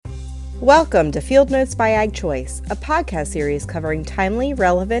Welcome to Field Notes by Ag Choice, a podcast series covering timely,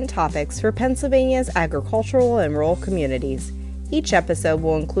 relevant topics for Pennsylvania's agricultural and rural communities. Each episode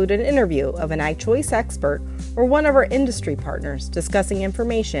will include an interview of an Ag Choice expert or one of our industry partners discussing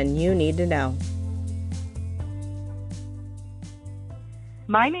information you need to know.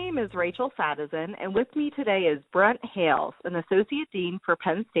 My name is Rachel Sadison, and with me today is Brent Hales, an Associate Dean for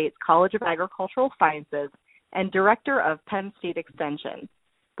Penn State's College of Agricultural Sciences and Director of Penn State Extension.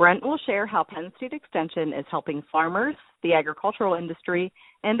 Brent will share how Penn State Extension is helping farmers, the agricultural industry,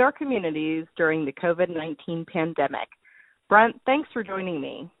 and our communities during the COVID-19 pandemic. Brent, thanks for joining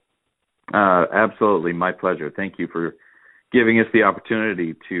me. Absolutely, my pleasure. Thank you for giving us the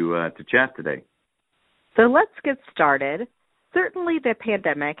opportunity to chat today. So let's get started. Certainly, the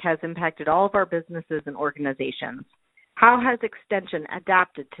pandemic has impacted all of our businesses and organizations. How has Extension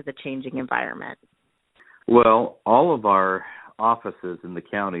adapted to the changing environment? Well, all of our offices in the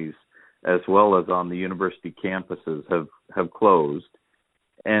counties, as well as on the university campuses, have closed.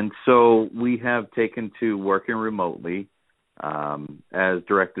 And so we have taken to working remotely as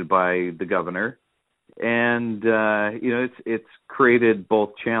directed by the governor. And, it's created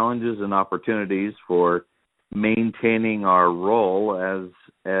both challenges and opportunities for maintaining our role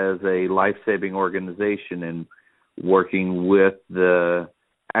as a life-saving organization and working with the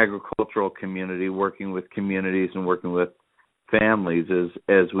agricultural community, working with communities and working with families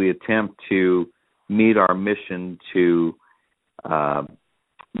as we attempt to meet our mission to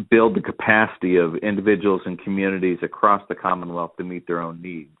build the capacity of individuals and communities across the Commonwealth to meet their own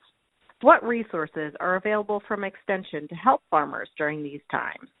needs. What resources are available from Extension to help farmers during these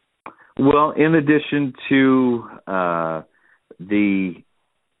times? Well, in addition to the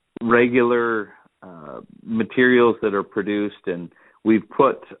regular materials that are produced, and we've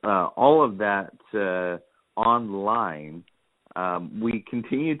put all of that online, we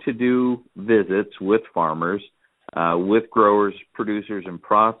continue to do visits with farmers, with growers, producers, and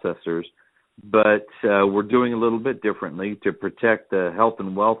processors, but we're doing a little bit differently to protect the health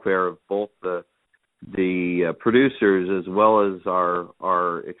and welfare of both the producers as well as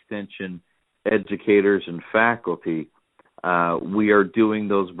our extension educators and faculty. We are doing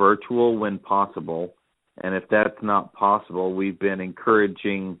those virtual when possible, and if that's not possible, we've been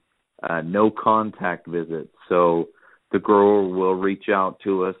encouraging no contact visits. So the grower will reach out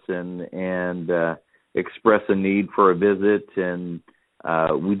to us and express a need for a visit, and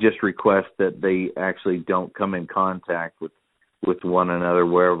we just request that they actually don't come in contact with one another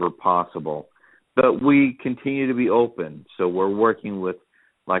wherever possible. But we continue to be open. So we're working with,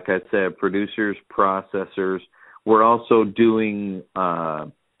 like I said, producers, processors. We're also doing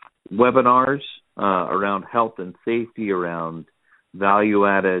webinars around health and safety, around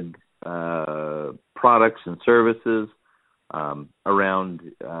value-added products and services, around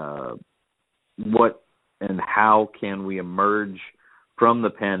what and how can we emerge from the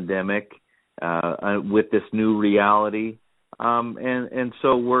pandemic with this new reality. And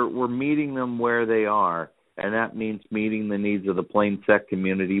so we're meeting them where they are, and that means meeting the needs of the Plain Sec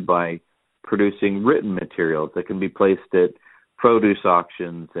community by producing written materials that can be placed at produce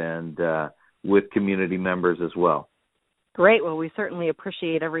auctions and with community members as well. Great. Well, we certainly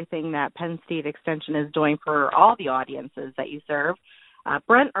appreciate everything that Penn State Extension is doing for all the audiences that you serve.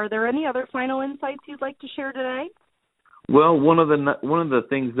 Brent, are there any other final insights you'd like to share today? Well, one of the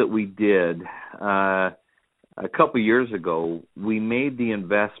things that we did a couple years ago, we made the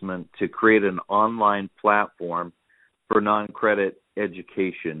investment to create an online platform for non-credit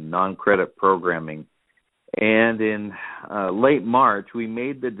education, non-credit programming. And in late March, we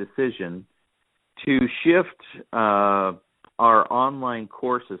made the decision to shift our online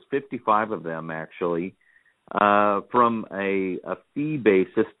courses, 55 of them actually, from a fee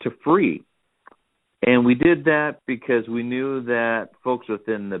basis to free. And we did that because we knew that folks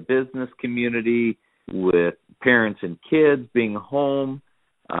within the business community, with parents and kids being home,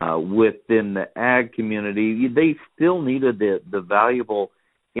 within the ag community, they still needed the valuable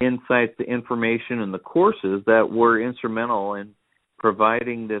insights, the information, and the courses that were instrumental in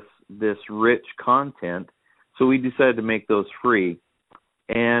providing this rich content. So we decided to make those free.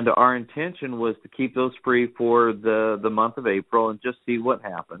 And our intention was to keep those free for the month of April and just see what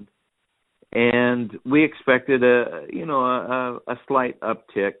happened. And we expected a slight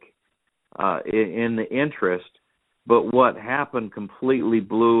uptick in the interest, but what happened completely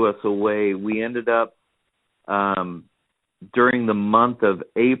blew us away. We ended up during the month of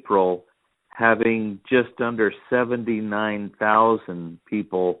April having just under 79,000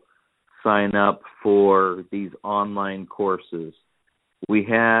 people sign up for these online courses. We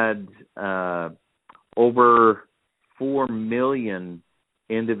had over 4 million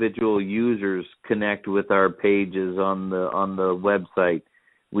individual users connect with our pages on the website.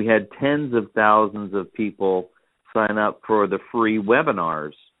 We had tens of thousands of people sign up for the free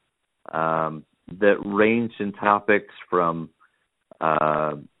webinars that ranged in topics from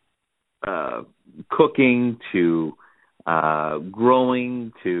cooking to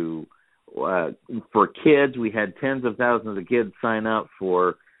growing to for kids. We had tens of thousands of kids sign up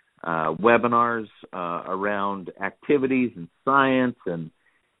for webinars around activities and science, and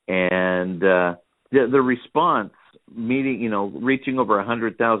the response reaching over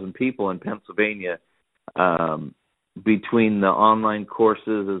 100,000 people in Pennsylvania between the online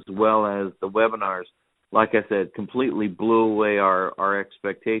courses as well as the webinars, like I said, completely blew away our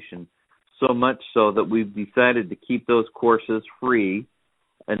expectation. So much so that we've decided to keep those courses free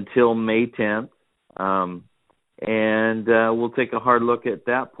until May 10th. And we'll take a hard look at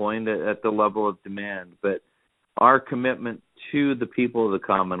that point at the level of demand. But our commitment to the people of the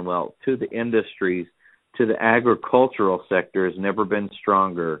Commonwealth, to the industries, to the agricultural sector has never been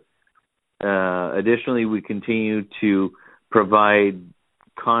stronger. Additionally, we continue to provide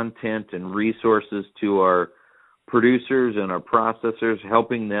content and resources to our producers and our processors,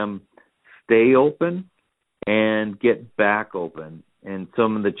 helping them stay open and get back open. And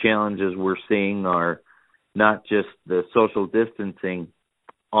some of the challenges we're seeing are not just the social distancing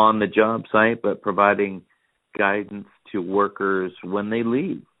on the job site, but providing guidance to workers when they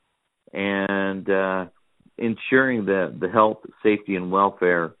leave and ensuring the health, safety, and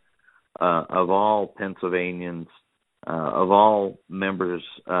welfare of all Pennsylvanians, of all members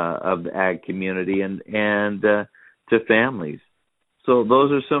of the ag community, and to families. So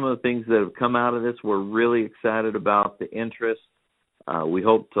those are some of the things that have come out of this. We're really excited about the interest. We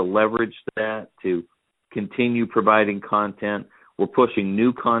hope to leverage that to continue providing content. We're pushing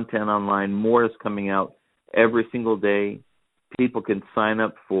new content online. More is coming out every single day. People can sign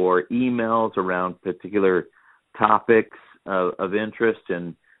up for emails around particular topics of interest,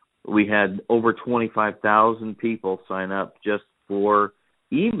 and we had over 25,000 people sign up just for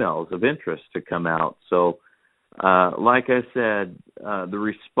emails of interest to come out. So, like I said, the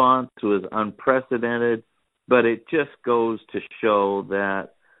response was unprecedented, but it just goes to show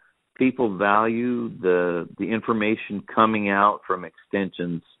that people value the information coming out from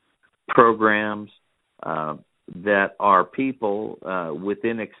Extension's programs, that our people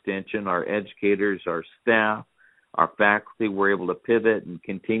within Extension, our educators, our staff, our faculty were able to pivot and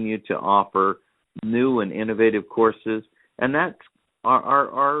continue to offer new and innovative courses. And that's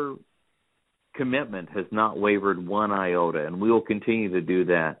our commitment has not wavered one iota, and we will continue to do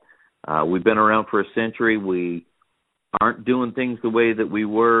that. We've been around for a century. We aren't doing things the way that we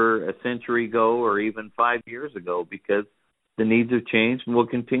were a century ago or even 5 years ago because the needs have changed and will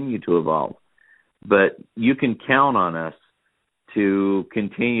continue to evolve. But you can count on us to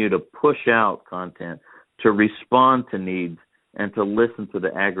continue to push out content, to respond to needs, and to listen to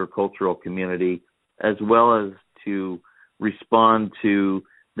the agricultural community, as well as to respond to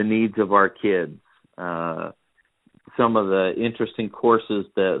the needs of our kids. Some of the interesting courses,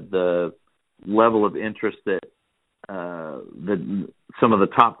 the level of interest that some of the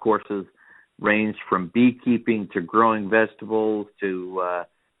top courses range from beekeeping to growing vegetables to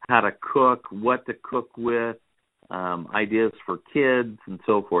how to cook, what to cook with, ideas for kids, and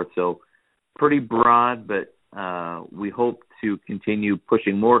so forth. So pretty broad, but we hope to continue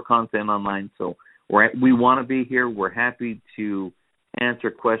pushing more content online. So we want to be here. We're happy to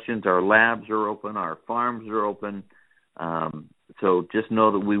answer questions. Our labs are open. Our farms are open. So just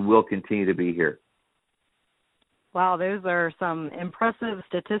know that we will continue to be here. Wow, those are some impressive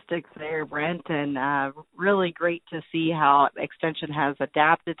statistics there, Brent, and really great to see how Extension has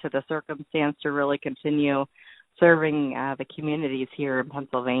adapted to the circumstance to really continue serving the communities here in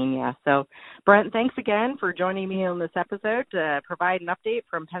Pennsylvania. So, Brent, thanks again for joining me on this episode to provide an update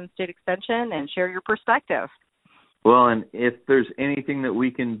from Penn State Extension and share your perspective. Well, and if there's anything that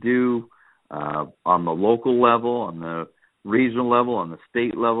we can do on the local level, on the regional level, on the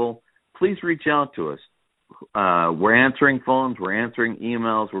state level, please reach out to us. We're answering phones, we're answering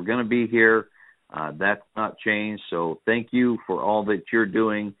emails, we're going to be here. That's not changed. So thank you for all that you're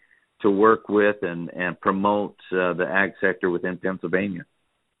doing to work with and promote the ag sector within Pennsylvania.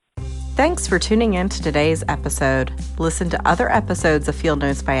 Thanks for tuning in to today's episode. Listen to other episodes of Field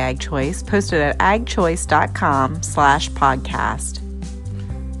Notes by Ag Choice posted at agchoice.com/podcast.